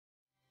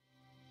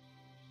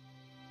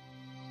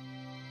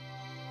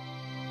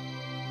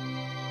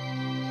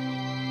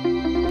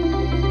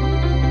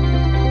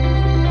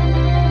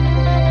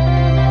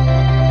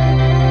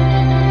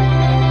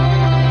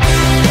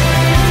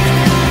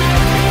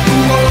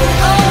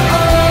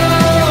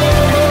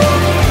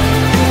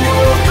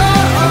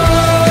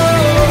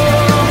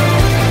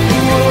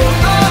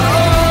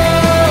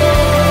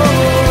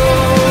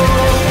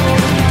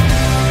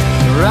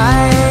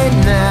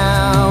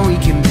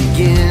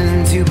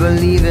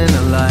living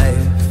a life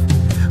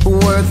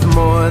worth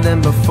more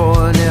than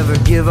before. Never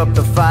give up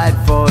the fight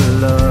for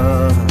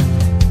love,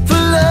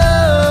 for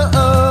love.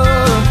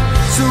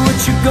 So what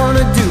you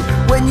gonna do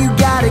when you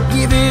gotta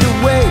give it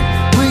away?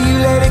 Will you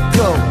let it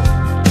go,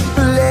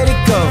 let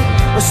it go,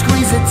 or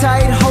squeeze it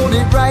tight, hold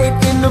it right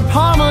in the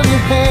palm of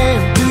your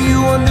hand? Do you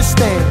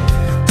understand?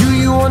 Do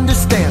you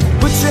understand?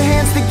 Put your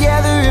hands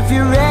together if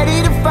you're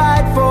ready to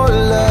fight for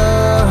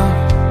love.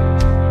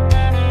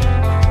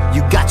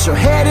 You got your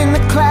head in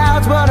the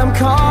clouds, but I'm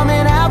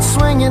coming out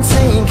swinging,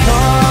 saying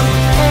come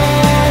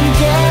and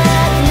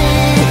get me.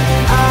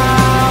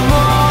 I'm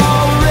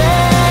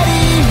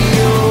already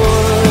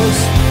yours.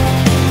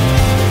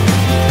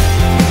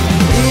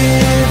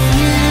 If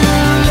you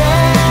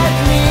let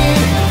me,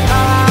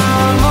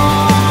 I'm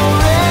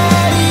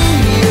already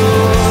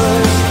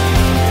yours.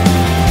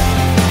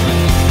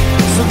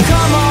 So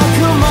come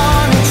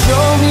on and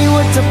show me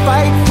what to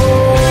fight for.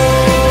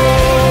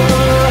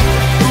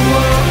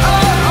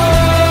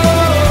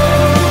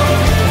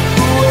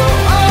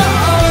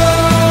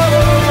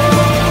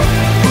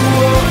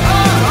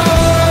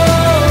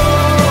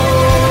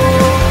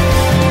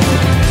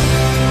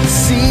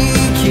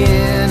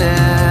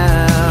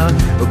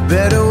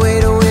 Better way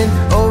to win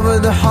over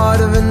the heart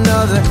of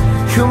another.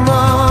 Come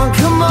on,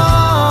 come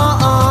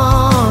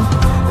on,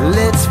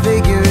 let's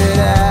figure it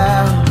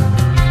out.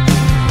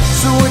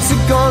 So what's it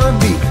gonna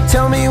be?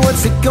 Tell me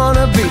what's it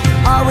gonna be?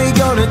 Are we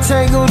gonna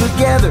tangle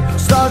together?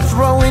 Start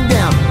throwing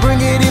down. Bring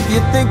it if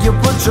you think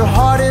you'll put your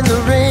heart in the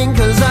ring.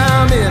 Cause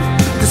I'm in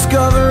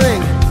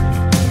discovering,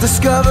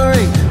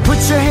 discovering. Put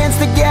your hands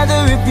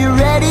together if you're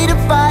ready to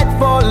fight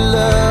for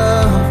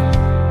love.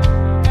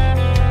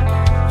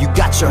 You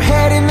got your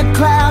head in the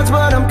clouds,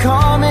 but I'm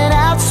coming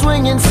out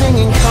swinging,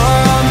 singing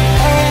come